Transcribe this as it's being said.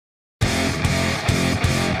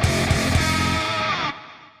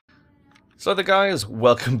So the guys,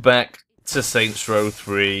 welcome back to Saints Row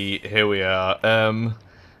 3. Here we are. I'm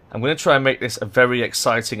going to try and make this a very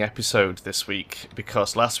exciting episode this week,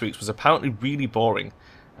 because last week's was apparently really boring.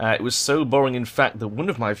 It was so boring, in fact, that one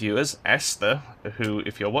of my viewers, Esther, who,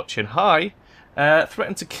 if you're watching, hi,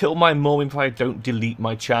 threatened to kill my mum if I don't delete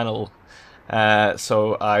my channel.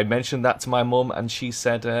 So I mentioned that to my mum, and she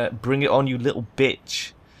said, bring it on, you little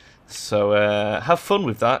bitch. So, have fun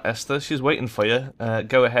with that, Esther. She's waiting for you.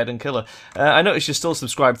 Go ahead and kill her. I noticed you're still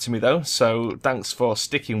subscribed to me, though, so thanks for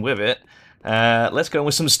sticking with it. Let's go on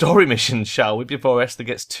with some story missions, shall we, before Esther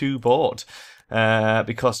gets too bored.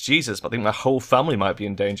 Because, Jesus, I think my whole family might be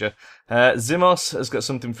in danger. Zimos has got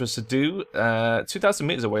something for us to do. 2,000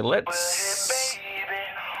 meters away. Let's...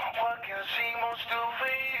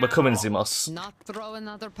 We're coming, Zimos. Not throw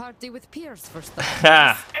another party with peers for stuff.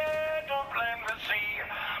 Ha!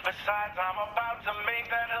 Besides, I'm about to make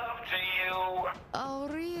that up to you. Oh,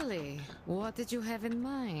 really? What did you have in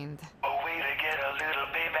mind? A way to get a little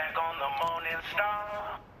payback on the Morning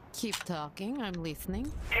Star. Keep talking, I'm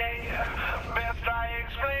listening. Yeah, best I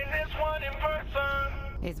explain this one in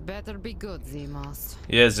person. It better be good, Zimos.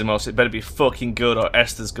 Yeah, Zimos, it better be fucking good or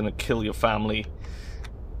Esther's gonna kill your family.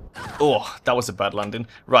 Oh, that was a bad landing.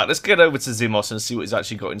 Right, let's get over to Zimos and see what he's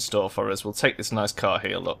actually got in store for us. We'll take this nice car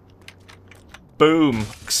here, look. Boom!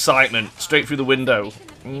 Excitement. Straight through the window.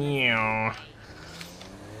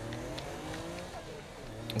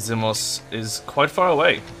 Zimos is quite far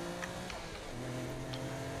away.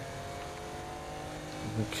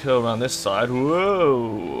 We can kill around this side.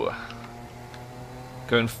 Whoa!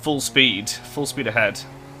 Going full speed ahead.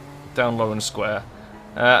 Down Lawrence Square.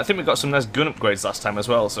 I think we got some nice gun upgrades last time as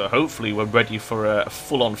well, so hopefully we're ready for a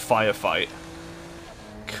full-on firefight.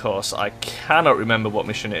 Of course, I cannot remember what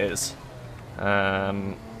mission it is.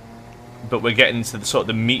 But we're getting to the sort of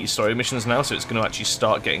the meaty story missions now, so it's going to actually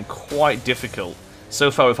start getting quite difficult.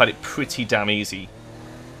 So far we've had it pretty damn easy,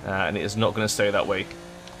 and it is not going to stay that way,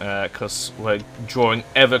 because we're drawing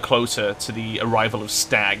ever closer to the arrival of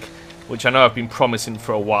Stag, which I know I've been promising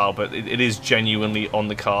for a while, but it is genuinely on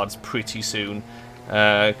the cards pretty soon,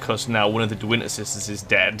 because now one of the De Winter sisters is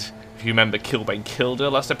dead. If you remember, Kilbane killed her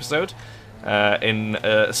last episode, in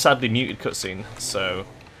a sadly muted cutscene, so...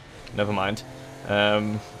 never mind.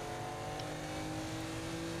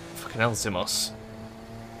 Fucking hell, Zimos.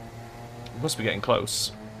 Must be getting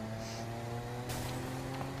close.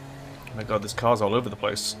 Oh my god, there's cars all over the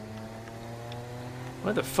place.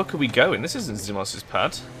 Where the fuck are we going? This isn't Zimos'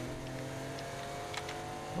 pad.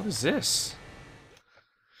 What is this?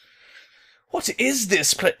 What is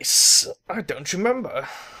this place? I don't remember.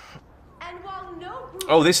 And while no group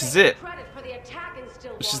Oh, this is it. credit for the attack in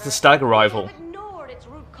Steelport, This is the Stag arrival. its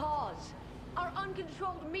root cause. Our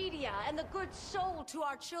uncontrolled media and the good soul to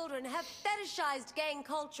our children have fetishized gang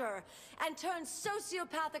culture and turned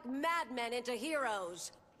sociopathic madmen into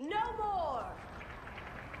heroes. No more!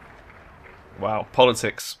 Wow,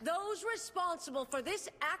 politics. Those responsible for this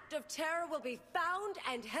act of terror will be found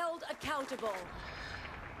and held accountable.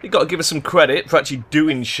 You gotta give us some credit for actually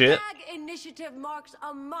doing shit. Stag initiative marks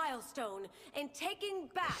a milestone in taking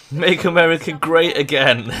back... Make America great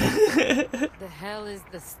again. The hell is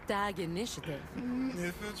the Stag Initiative?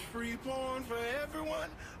 If it's free porn for everyone,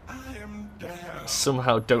 I am down.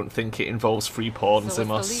 Somehow don't think it involves free porn, So Zimos.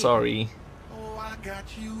 what's the lead? Sorry. Oh, I got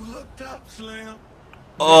you hooked up, Slim.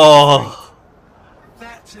 Oh.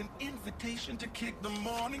 That's an invitation to kick the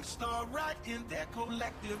Morning Star right in their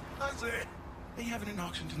collective pussy. They having an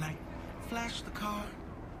auction tonight. Flash the car.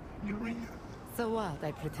 You're in. So what?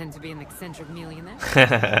 I pretend to be an eccentric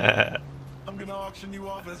millionaire? I'm gonna auction you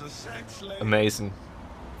off as a sex slave. Amazing.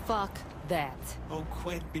 Fuck that. Oh,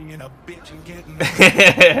 quit being a bitch and getting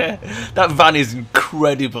That van is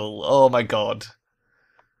incredible. Oh my god.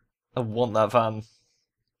 I want that van.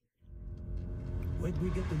 Wait, we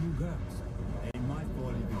get the new girls. Ain't my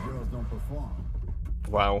fault if the girls don't perform.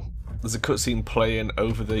 Wow. There's a cutscene playing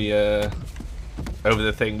over the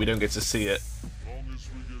thing. We don't get to see it.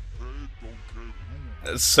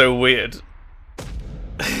 It's so weird.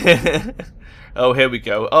 Oh, here we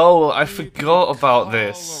go. Oh, I forgot about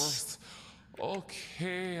this.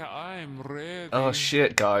 Okay, I'm ready. Oh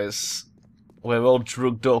shit, guys. We're all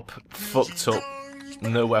drugged up, fucked up,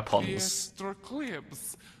 no weapons. Extra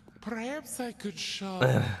clips. Perhaps I could show.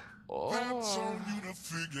 That's on you to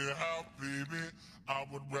figure out, baby. I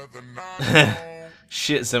would rather not know.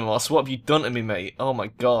 Shit, Zimos, what have you done to me, mate? Oh my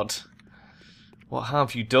god. What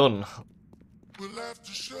have you done? We'll have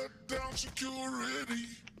to shut down security.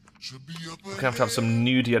 Should be up We're gonna have to have some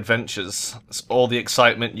nudie adventures. That's all the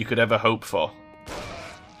excitement you could ever hope for.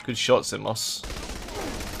 Good shot, Zimos.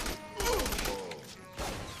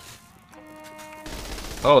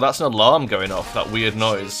 Oh, that's an alarm going off, that weird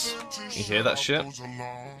noise. You hear that shit?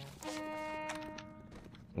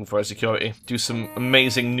 And for our security, do some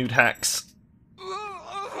amazing nude hacks.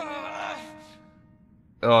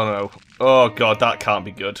 Oh no. Oh god, that can't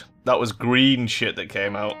be good. That was green shit that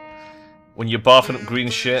came out. When you're barfing up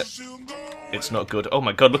green shit, it's not good. Oh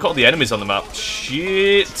my god, look at all the enemies on the map.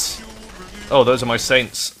 Shit! Oh, those are my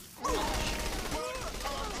saints.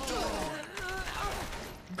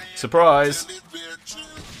 Surprise!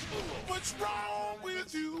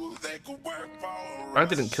 I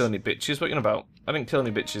didn't kill any bitches, what are you on about? I didn't kill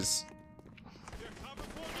any bitches.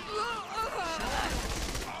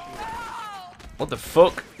 What the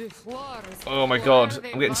fuck? Oh my god,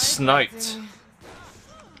 I'm getting sniped.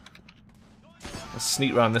 Let's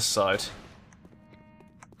sneak around this side.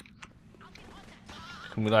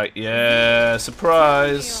 Can we like, yeah,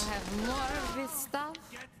 surprise!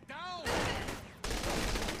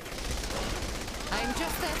 I'm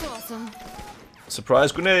just that awesome.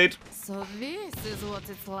 Surprise grenade! So this is what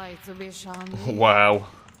it's like to be Shandy. Wow.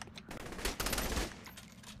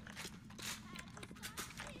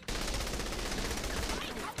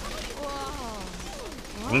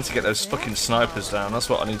 I need to get those fucking snipers down, that's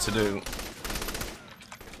what I need to do.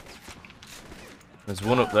 There's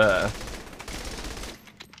one up there.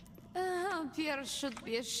 Pierre should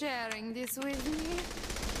be sharing this with me.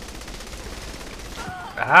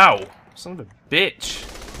 Ow! Son of a bitch.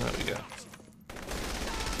 There we go.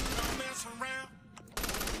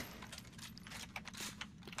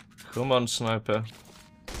 Come on, sniper.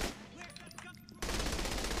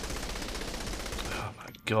 Oh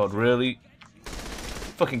my god, really?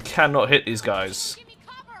 Fucking cannot hit these guys.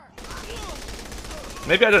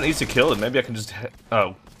 Maybe I don't need to kill them, maybe I can just hit.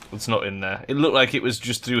 Oh, it's not in there. It looked like it was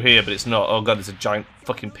just through here, but it's not. Oh god, there's a giant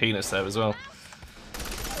fucking penis there as well.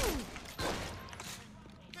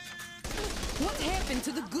 What happened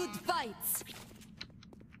to the good fights?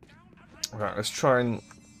 Right, let's try and...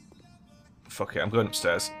 Fuck it, I'm going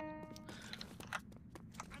upstairs.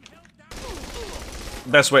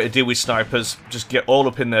 Best way to deal with snipers, just get all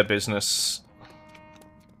up in their business.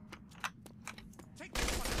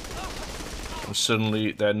 And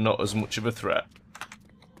suddenly they're not as much of a threat.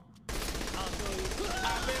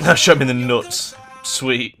 Show me the nuts.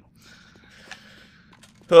 Sweet.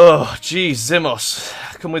 Oh, geez, Zimos.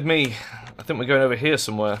 Come with me. I think we're going over here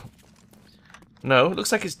somewhere. No, it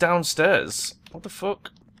looks like it's downstairs. What the fuck?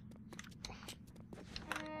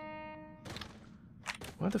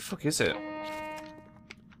 Where the fuck is it?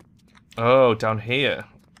 Oh, down here.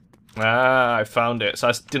 Ah, I found it. So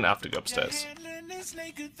I didn't have to go upstairs.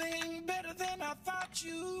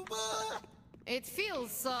 It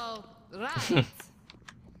feels so right.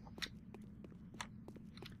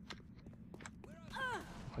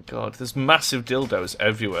 Oh my god, there's massive dildos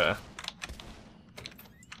everywhere.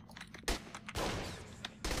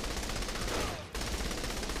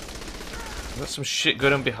 Got some shit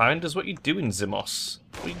going on behind us. What are you doing, Zimos?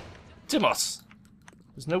 Zimos!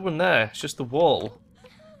 There's no one there. It's just the wall.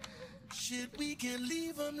 Shit, we can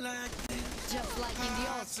leave them like this. Just like in the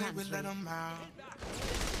old country. Let them out.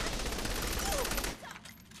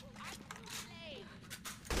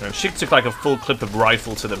 And she took like a full clip of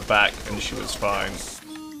rifle to the back and she was fine.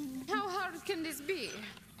 How hard can this be?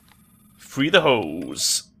 Free the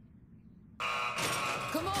hose.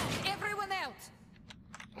 Come on, everyone out!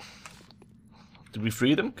 Did we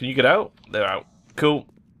free them? Can you get out? They're out. Cool.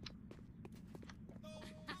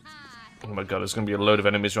 Oh my god, there's gonna be a load of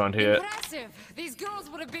enemies around here. Impressive! These girls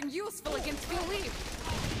would have been useful against Philippe.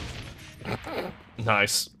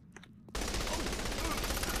 Nice.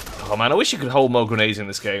 Oh man, I wish you could hold more grenades in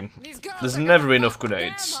this game. There's never enough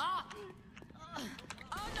grenades.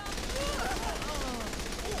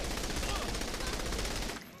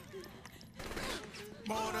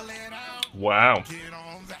 Wow.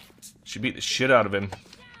 She beat the shit out of him.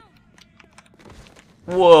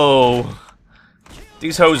 Whoa.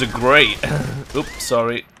 These hoes are great. Oops,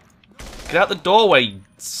 sorry. Get out the doorway,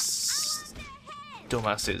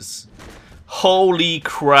 dumbasses. Holy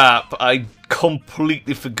crap, I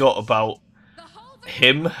completely forgot about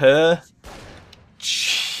him, her.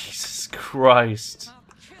 Jesus Christ.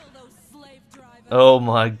 Oh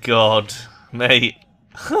my god, mate.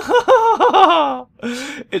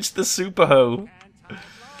 It's the super hoe.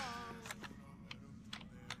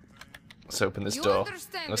 Let's open this door.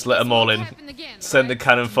 Let's let them all in. Send the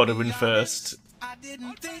cannon fodder in first.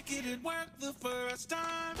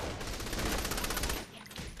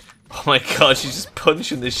 Oh my god, she's just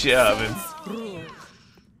punching the shit out of him.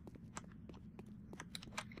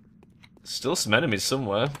 Still some enemies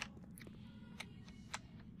somewhere.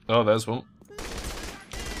 Oh, there's one.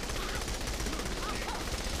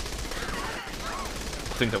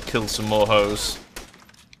 think I've killed some more hoes.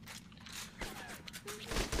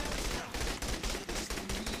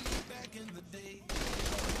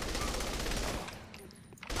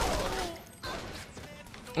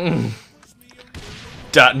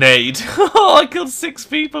 That nade. Oh, I killed 6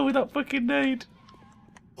 people with that fucking nade.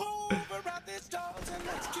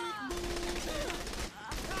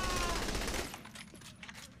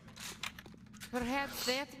 Perhaps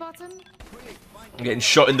that button? I'm getting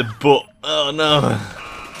shot in the butt. Oh no.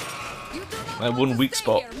 My one weak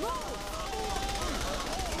spot.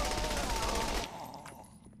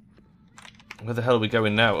 Where the hell are we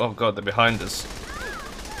going now? Oh god, they're behind us.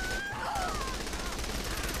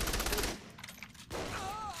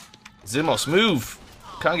 Zimos, move!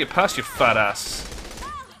 Can't get past your fat ass.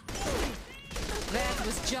 That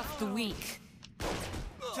was just weak.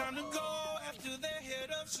 Time to go after the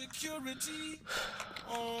head of security.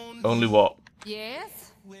 Only what?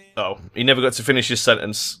 Yes? Oh, he never got to finish his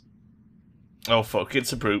sentence. Oh fuck,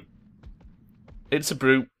 it's a brute. It's a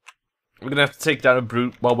brute. We're gonna have to take down a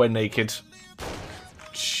brute while we're naked.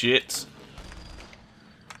 Shit.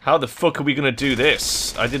 How the fuck are we gonna do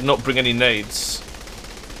this? I did not bring any nades.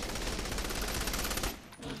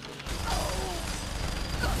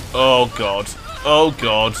 Oh god. Oh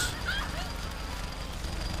god.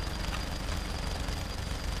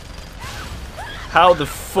 How the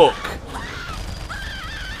fuck?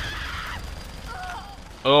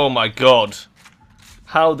 Oh my god.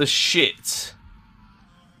 How the shit?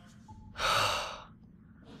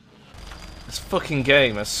 This fucking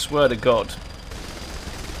game, I swear to god.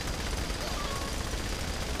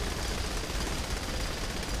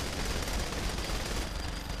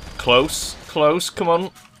 Close, close, come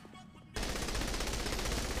on.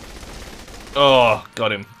 Oh,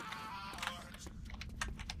 got him.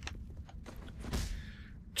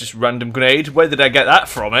 Just random grenade. Where did I get that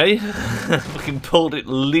from, eh? Fucking pulled it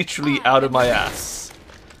literally out of my ass.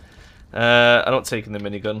 I'm not taking the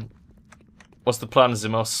minigun. What's the plan,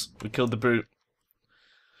 Zimos? We killed the brute.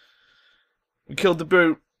 We killed the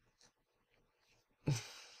brute.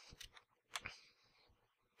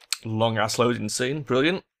 Long ass loading scene.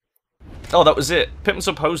 Brilliant. Oh, that was it. Pimpin'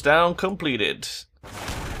 Up, Hose Down, completed.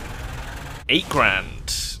 8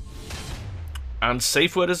 grand. And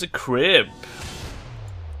safe word as a crib.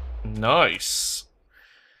 Nice.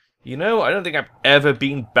 You know, I don't think I've ever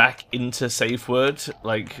been back into safe word.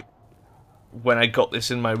 Like, when I got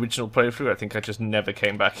this in my original playthrough, I think I just never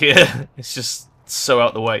came back here. It's just so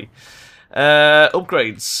out the way.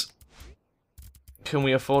 Upgrades. Can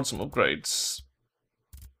we afford some upgrades?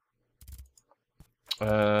 What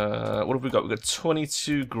have we got? We've got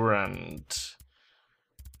 22 grand.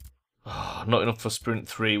 Oh, not enough for Sprint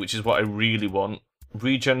 3, which is what I really want.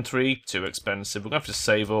 Regen 3, too expensive. We're going to have to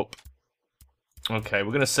save up. Okay, we're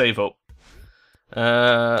going to save up.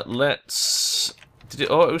 Let's... Did it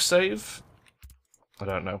auto-save? I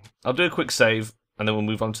don't know. I'll do a quick save, and then we'll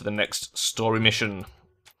move on to the next story mission.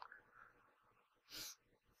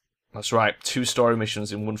 That's right, 2 story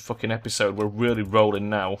missions in one fucking episode. We're really rolling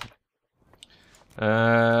now.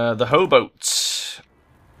 The Hoboat.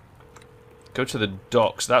 Go to the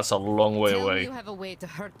docks. That's a long way Tell away. me you have a way to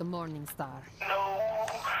hurt the Morning Star. No,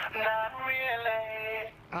 not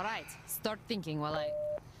really. Alright, start thinking while I...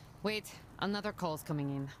 Wait, another call's coming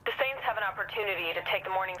in. The Saints have an opportunity to take the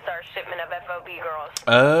Morningstar shipment of FOB girls.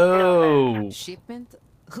 Oh. Shipment?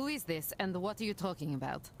 Who is this, and what are you talking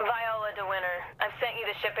about? Viola DeWinter, I've sent you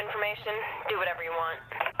the ship information. Do whatever you want.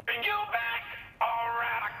 You back?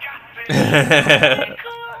 Alright, I got this.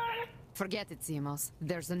 Forget it, Simos.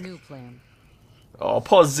 There's a new plan. Oh,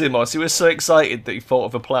 poor Zimos. He was so excited that he thought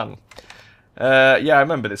of a plan. Yeah, I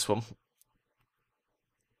remember this one.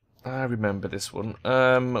 I remember this one.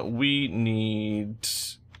 We need...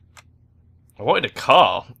 I wanted a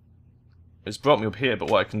car. It's brought me up here,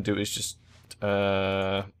 but what I can do is just...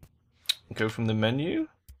 go from the menu?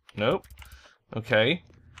 Nope. Okay.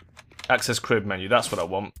 Access crib menu, that's what I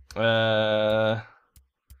want.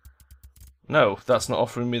 No, that's not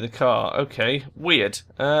offering me the car. Okay, weird.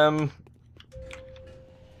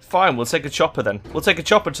 Fine, we'll take a chopper then. We'll take a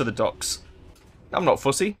chopper to the docks. I'm not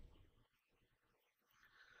fussy.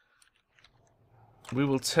 We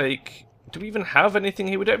will take... Do we even have anything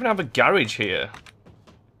here? We don't even have a garage here.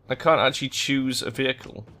 I can't actually choose a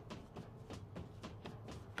vehicle.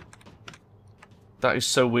 That is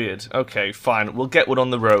so weird. Okay, fine. We'll get one on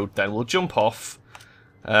the road then. We'll jump off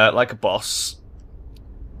like a boss.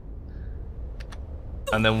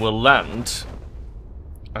 And then we'll land.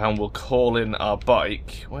 And we'll call in our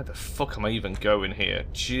bike. Where the fuck am I even going here?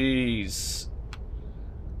 Jeez.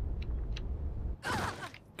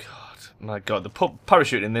 God. My god. The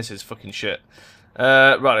parachute in this is fucking shit.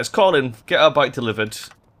 Right, let's call in, get our bike delivered,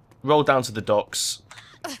 roll down to the docks,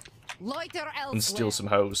 Loiter elsewhere. and steal some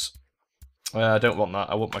hose. I don't want that.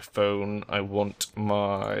 I want my phone. I want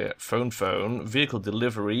my phone. Vehicle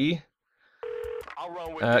delivery.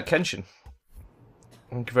 Kenshin.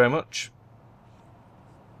 Thank you very much.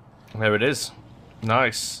 There it is.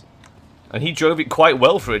 Nice. And he drove it quite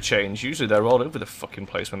well for a change. Usually they're all over the fucking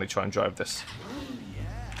place when they try and drive this.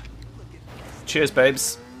 Cheers,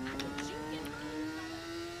 babes.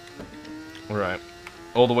 Right.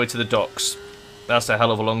 All the way to the docks. That's a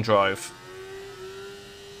hell of a long drive.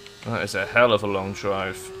 That is a hell of a long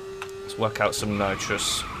drive. Let's whack out some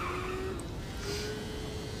nitrous.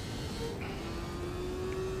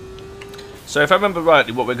 So if I remember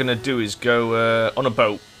rightly, what we're going to do is go on a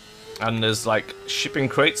boat. And there's like shipping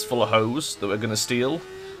crates full of hose that we're going to steal.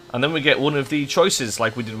 And then we get one of the choices,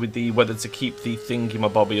 like we did with the whether to keep the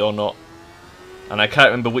thingy-my-bobby or not. And I can't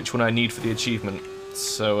remember which one I need for the achievement.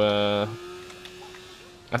 So,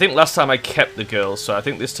 I think last time I kept the girls, so I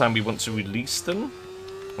think this time we want to release them.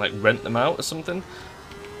 Like, rent them out or something.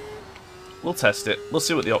 We'll test it. We'll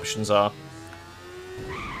see what the options are.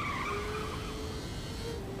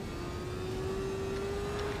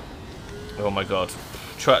 Oh my god.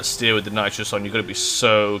 Try to steer with the nitrous on, you've got to be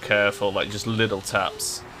so careful, like just little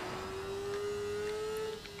taps.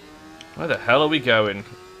 Where the hell are we going?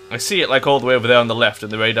 I see it like all the way over there on the left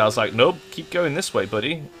and the radar's like, nope, keep going this way,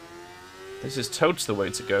 buddy. This is totes the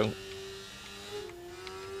way to go.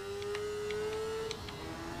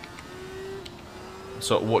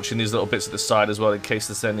 Sort of watching these little bits at the side as well in case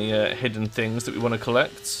there's any hidden things that we want to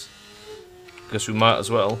collect. Guess we might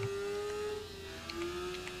as well.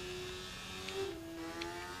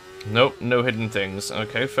 Nope, no hidden things.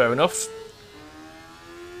 Okay, fair enough.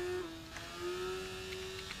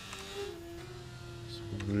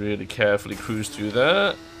 Really carefully cruise through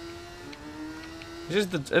there.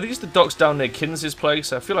 Are these the docks down near Kinsey's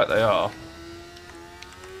place? I feel like they are.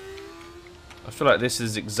 I feel like this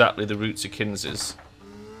is exactly the route to Kinsey's.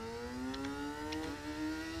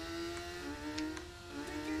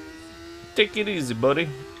 Take it easy, buddy.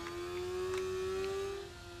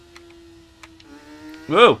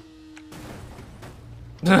 Whoa!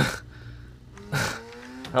 That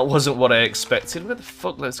wasn't what I expected. Where the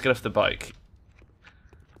fuck? Let's get off the bike.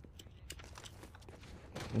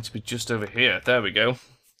 Need to be just over here. There we go.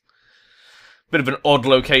 Bit of an odd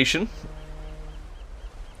location.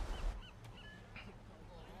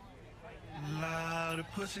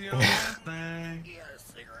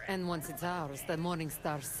 And once it's ours, the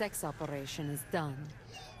Morningstar sex operation is done.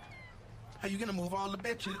 How you gonna move all the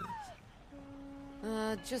bitches?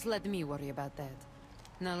 Just let me worry about that.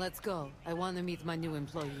 Now let's go. I want to meet my new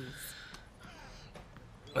employees.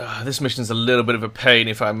 This mission's a little bit of a pain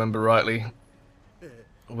if I remember rightly.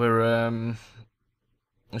 We're,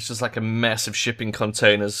 it's just like a mess of shipping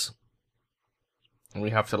containers. And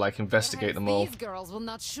we have to, like, investigate them all. These girls will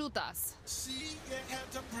not shoot us. See, you have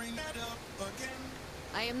to bring that up again.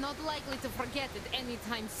 I am not likely to forget it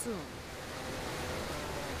anytime soon.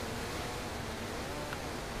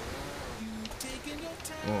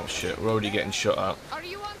 Oh shit, we're already getting shot at. Are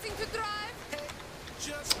you wanting to drive?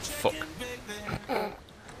 Fuck.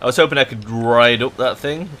 I was hoping I could ride up that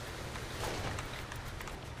thing.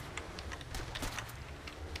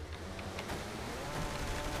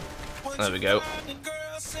 There we go.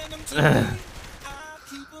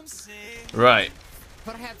 Right.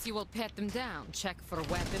 Perhaps you will pat them down, check for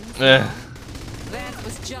weapons. That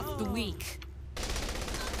was just weak.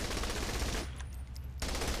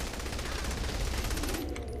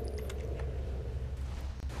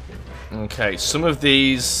 Okay, some of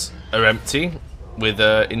these are empty, with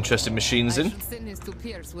interesting machines in.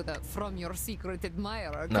 From your secret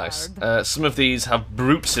admirer Nice. card. Some of these have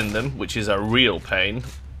brutes in them, which is a real pain.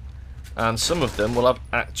 And some of them will have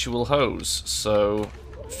actual hose, so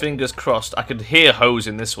fingers crossed. I could hear hose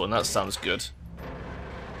in this one, that sounds good.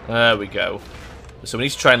 There we go. So we need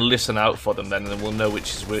to try and listen out for them then, and then we'll know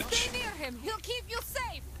which is which. Stay near him. He'll keep you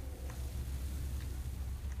safe.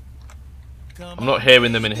 I'm not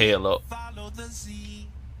hearing them in here, look. I'm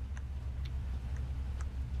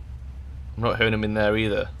not hearing them in there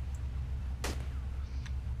either.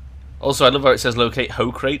 Also, I love how it says locate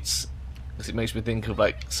hoe crates, because it makes me think of,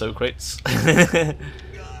 like, Socrates.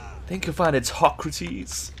 Think of find it's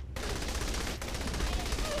Hocrates.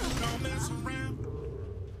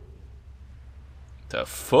 The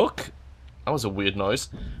fuck? That was a weird noise.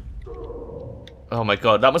 Oh my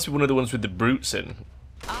god, that must be one of the ones with the brutes in.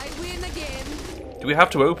 I win again. Do we have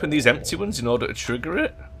to open these empty ones in order to trigger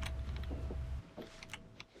it?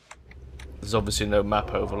 There's obviously no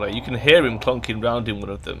map overlay. You can hear him clonking round in one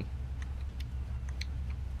of them.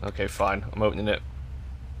 Okay, fine. I'm opening it.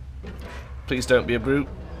 Please don't be a brute.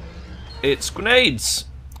 It's grenades!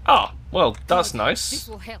 Ah, well, that's nice. This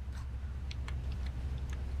will help.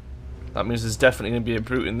 That means there's definitely going to be a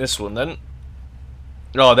brute in this one, then.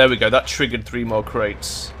 Oh, there we go. That triggered 3 more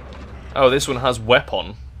crates. Oh, this one has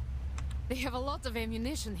weapon. They have a lot of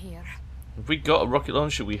ammunition here. Have we got a rocket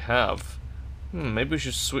launcher? We have. Maybe we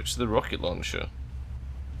should switch to the rocket launcher.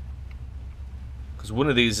 Because one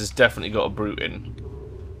of these has definitely got a brute in.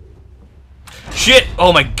 Shit!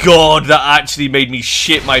 Oh my god, that actually made me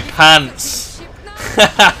shit my pants!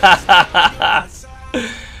 I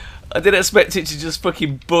didn't expect it to just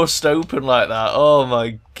fucking bust open like that. Oh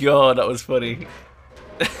my god, that was funny.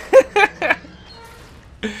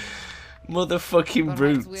 Motherfucking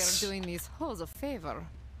brutes. We are doing these hoes a favor.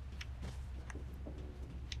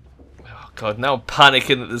 Oh god, now I'm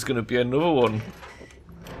panicking that there's going to be another one.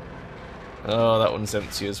 Oh, that one's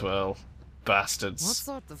empty as well. Bastards. What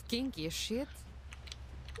sort of kinky shit?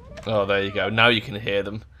 Oh, there you go. Now you can hear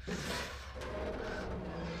them.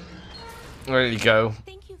 There you go.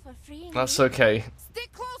 Thank you for freeing That's okay.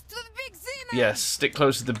 Stick close to the big Z man. Yes, stick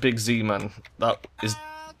close to the big Z man. That is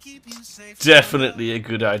definitely a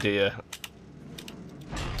good idea.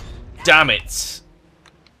 Damn it!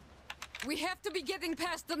 We have to be getting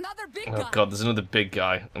past another big Oh guy. god, there's another big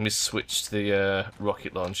guy. Let me switch to the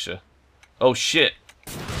rocket launcher. Oh shit!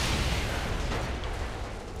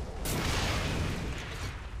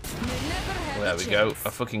 There we go. I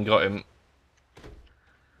fucking got him.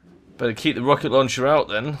 Better keep the rocket launcher out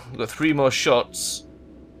then. We've got 3 more shots.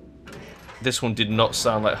 This one did not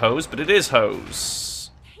sound like hose, but it is hose.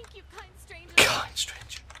 Thank you, kind stranger. Kind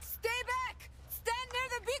stranger. Stay back! Stand near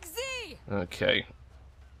the big Z! Okay.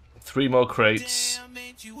 3 more crates.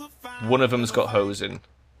 One of them's got hose in.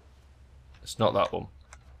 It's not that one.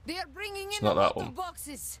 They are bringing It's in not a that lot one. of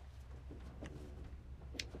boxes.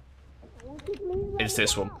 It's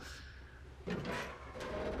this one.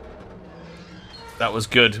 That was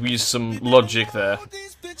good. We used some logic there.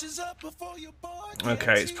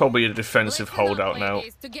 Okay, it's probably a defensive Listen holdout up, now.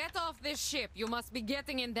 ladies. To get off this ship, you must be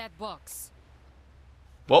getting in that box.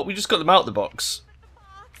 What? We just got them out the box.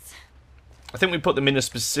 I think we put them in a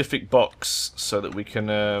specific box so that we can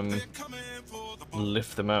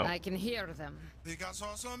lift them out. I can hear them.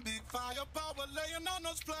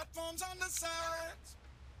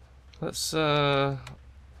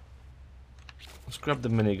 Let's grab the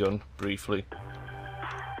minigun briefly.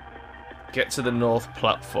 Get to the north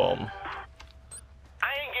platform.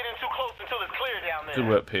 I ain't getting too close until it's clear down there. Good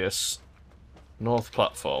work, Pierce. North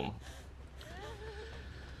platform.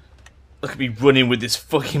 Look at me running with this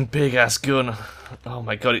fucking big ass gun. Oh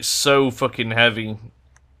my god, it's so fucking heavy.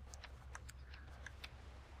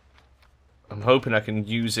 I'm hoping I can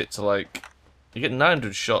use it to, like... You get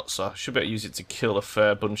 900 shots, so I should be able to use it to kill a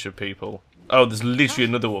fair bunch of people. Oh, there's literally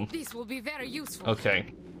another one. This will be very useful.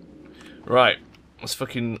 Okay. Right. Let's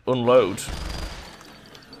fucking unload.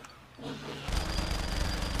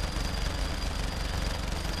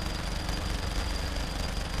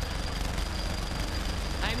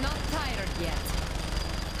 I'm not tired yet.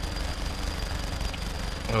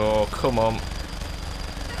 Oh, come on.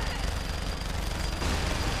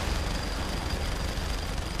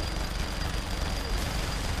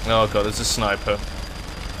 Oh god, there's a sniper.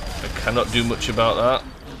 I cannot do much about that.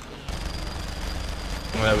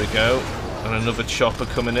 There we go. And another chopper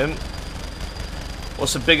coming in.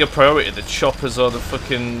 What's a bigger priority, the choppers or the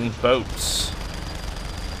fucking boats?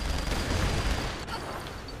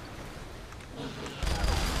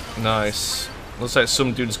 Nice. Looks like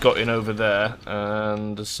some dude's got in over there,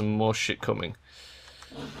 and there's some more shit coming.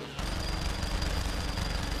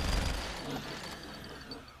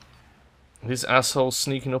 This asshole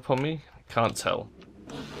sneaking up on me? Can't tell.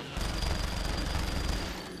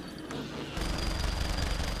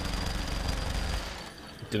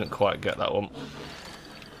 Didn't quite get that one.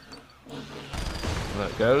 There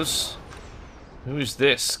it goes. Who is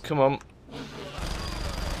this? Come on.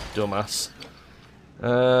 Dumbass.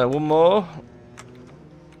 One more.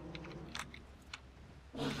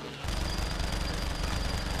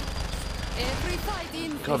 Every fight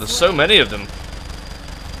in God, there's so many of them.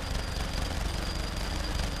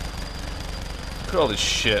 Look at all this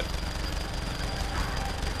shit.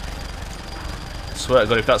 I swear to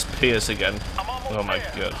God, if that's Pierce again. Oh my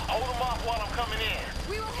god. Hold them off while I'm coming in.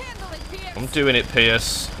 We will handle it, Pierce. I'm doing it,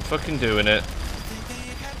 Pierce. I'm fucking doing it.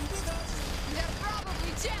 They're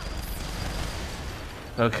probably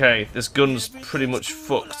jealous. Okay, this gun's pretty much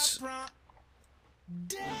fucked.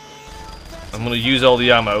 I'm gonna use all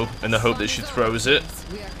the ammo in the hope that she throws it.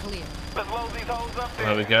 We are clear. Let's load these hoes up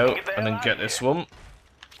There we go. And then get this one.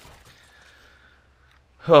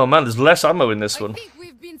 Oh man, there's less ammo in this I one. think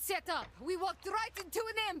we've been set up. We walked right into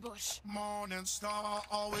an ambush. Morning Star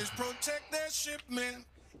always protect their shipment.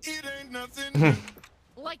 It ain't nothing new.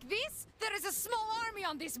 Like this? There is a small army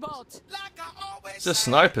on this boat. Like I always There's a say,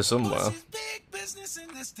 sniper somewhere. puss is big business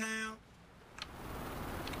in this town.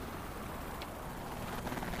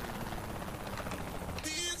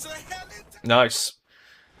 These are heli- Nice.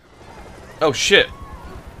 Oh shit.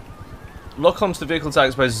 Lock onto the vehicle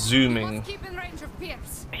tags by zooming. Must keep in range of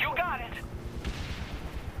Pierce. You got it.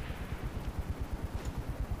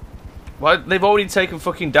 Why? They've already taken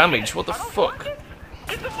fucking damage. What the I don't fuck? want it.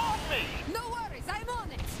 Get them off me. No worries, I'm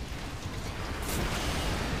on it.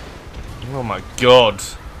 Oh my god.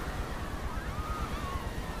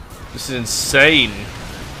 This is insane.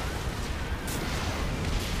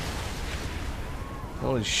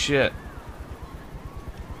 Holy shit.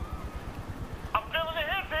 I'm feeling the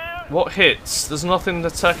hit here. What hits? There's nothing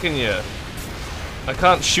attacking you. I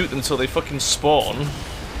can't shoot them until they fucking spawn.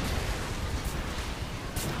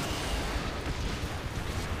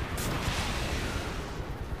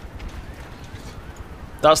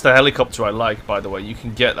 That's the helicopter I like, by the way. You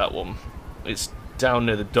can get that one. It's down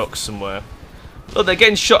near the docks somewhere. Look, they're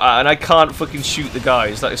getting shot at and I can't fucking shoot the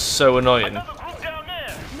guys. That is so annoying. Another group down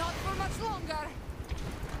there. Not for much longer.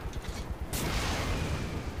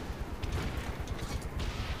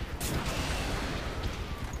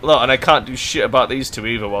 Look, and I can't do shit about these two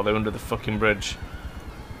either while they're under the fucking bridge.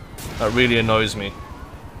 That really annoys me.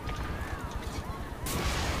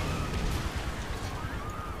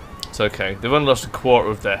 It's okay. They've only lost a quarter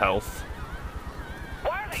of their health.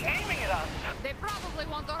 Why are they aiming at us? They probably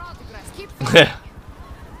want our autographs. Keep fighting.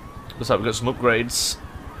 Looks like we've got some upgrades.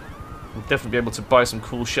 We'll definitely be able to buy some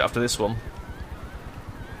cool shit after this one.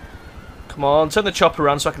 Come on, turn the chopper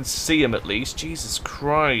around so I can see him at least. Jesus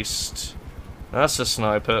Christ. That's a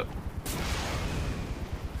sniper.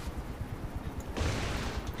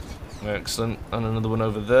 Excellent. And another one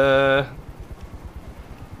over there.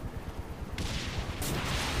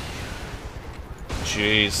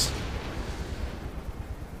 Jeez.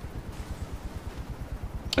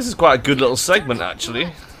 This is quite a good little segment, actually.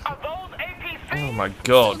 Are those APCs? Oh my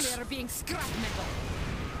god. They're being scrap metal.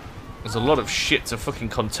 There's a lot of shit to fucking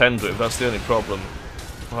contend with, that's the only problem.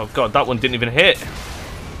 Oh god, that one didn't even hit.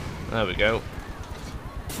 There we go.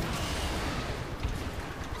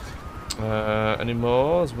 Any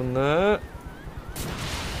more? There's one there.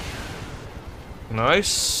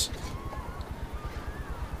 Nice.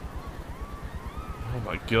 Oh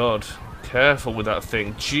my god. Careful with that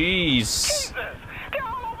thing. Jeez. Jesus! They're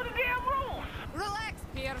all over the damn roof. Relax,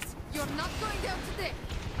 Pierce. You're not going down today.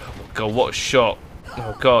 Oh my god, what a shot.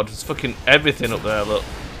 Oh god, there's fucking everything up there, look.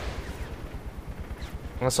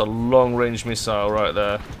 That's a long-range missile right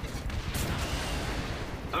there.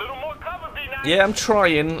 A little more cover, be nice. Yeah, I'm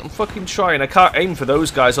trying. I'm fucking trying. I can't aim for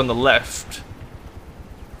those guys on the left.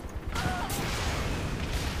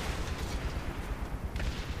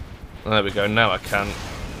 There we go, now I can.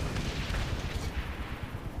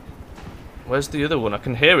 Where's the other one? I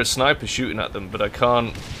can hear a sniper shooting at them, but I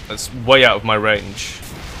can't. It's way out of my range.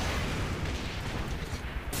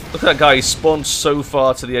 Look at that guy, he spawned so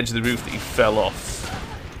far to the edge of the roof that he fell off.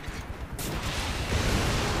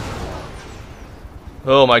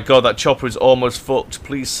 Oh my god, that chopper is almost fucked.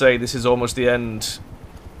 Please say this is almost the end.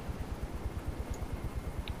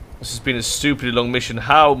 This has been a stupidly long mission.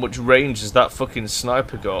 How much range has that fucking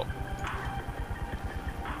sniper got?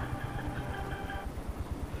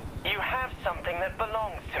 You have something that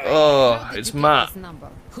belongs to me. Oh, How did it's you get Matt. this number?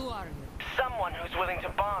 Who are you? Someone who's willing to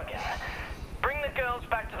bargain. Bring the girls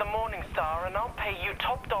back to the Morning Star and I'll pay you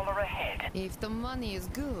top dollar a head. If the money is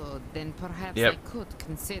good, then perhaps Yep. I could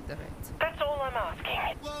consider it. That's all I'm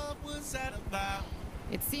asking. What was that about?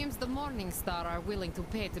 It seems the Morning Star are willing to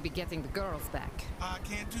pay to be getting the girls back. I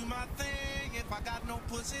can't do my thing if I got no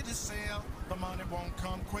pussy to sell. The money won't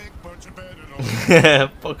come quick, but you better know.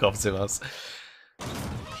 Fuck off, Silas.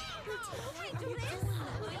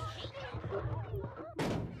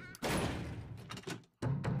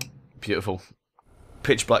 Beautiful.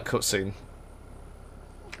 Pitch black cutscene.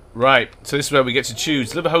 Right, so this is where we get to choose.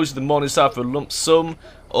 Deliver hose to the Morning Star for a lump sum,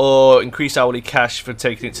 or increase hourly cash for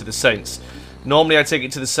taking it to the Saints. Normally I take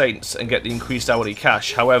it to the Saints and get the increased hourly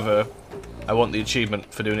cash, however, I want the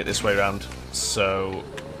achievement for doing it this way around. So,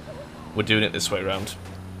 we're doing it this way around.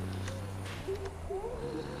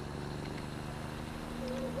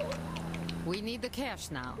 We need the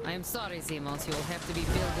cash now. I am sorry, Zimos. You will have to be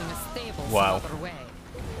building a stable Wow. some other way.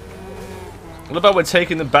 What about we're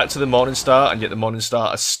taking them back to the Morning Star, and yet the Morning Star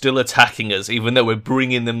are still attacking us, even though we're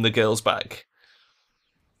bringing them the girls back?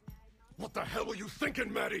 What the hell were you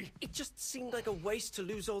thinking, Maddie? It just seemed like a waste to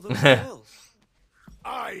lose all those girls.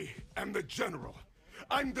 I am the general.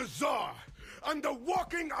 I'm the czar. I'm the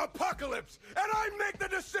walking apocalypse, and I make the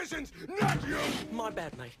decisions, not you. My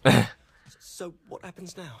bad, mate. So what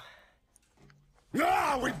happens now?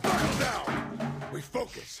 Ah, we buckle down. We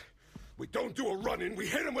focus. We don't do a run-in. We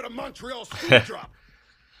hit him with a Montreal speed drop.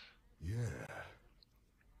 Yeah.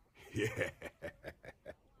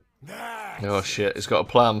 Nice. Oh shit, he's got a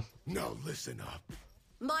plan. Now listen up.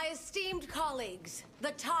 My esteemed colleagues,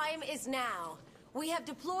 the time is now. We have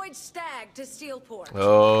deployed Stag to Steelport.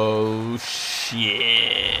 Oh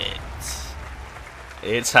shit.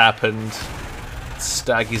 It's happened.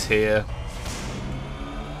 Stag is here.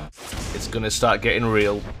 It's gonna start getting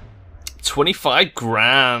real. 25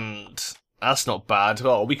 grand. That's not bad.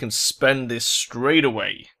 Oh, we can spend this straight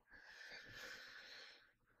away.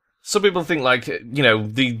 Some people think, like, you know,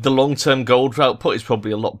 the long-term gold output is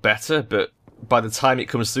probably a lot better, but by the time it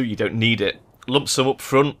comes through, you don't need it. Lump sum up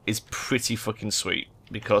front is pretty fucking sweet,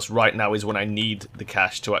 because right now is when I need the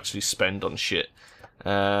cash to actually spend on shit.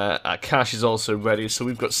 Our cash is also ready, so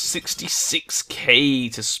we've got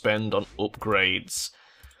 66k to spend on upgrades.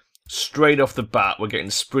 Straight off the bat, we're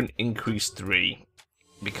getting Sprint Increase 3,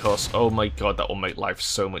 because, oh my god, that will make life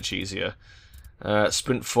so much easier.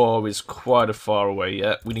 Sprint 4 is quite a far away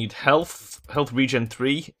yet. We need Health Regen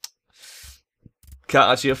 3. Can't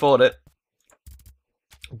actually afford it.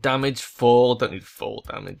 Damage 4, don't need full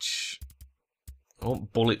damage. I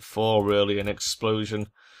want Bullet 4 really, an Explosion.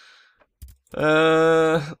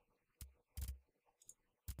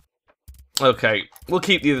 Okay, we'll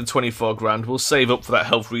keep the other 24 grand. We'll save up for that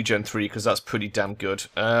Health Regen 3 because that's pretty damn good.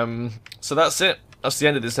 So that's it. That's the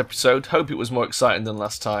end of this episode. Hope it was more exciting than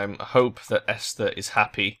last time. I hope that Esther is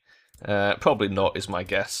happy. Probably not, is my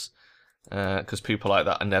guess. Because people like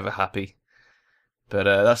that are never happy. But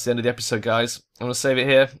that's the end of the episode, guys. I'm going to save it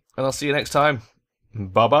here, and I'll see you next time.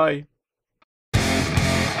 Bye-bye.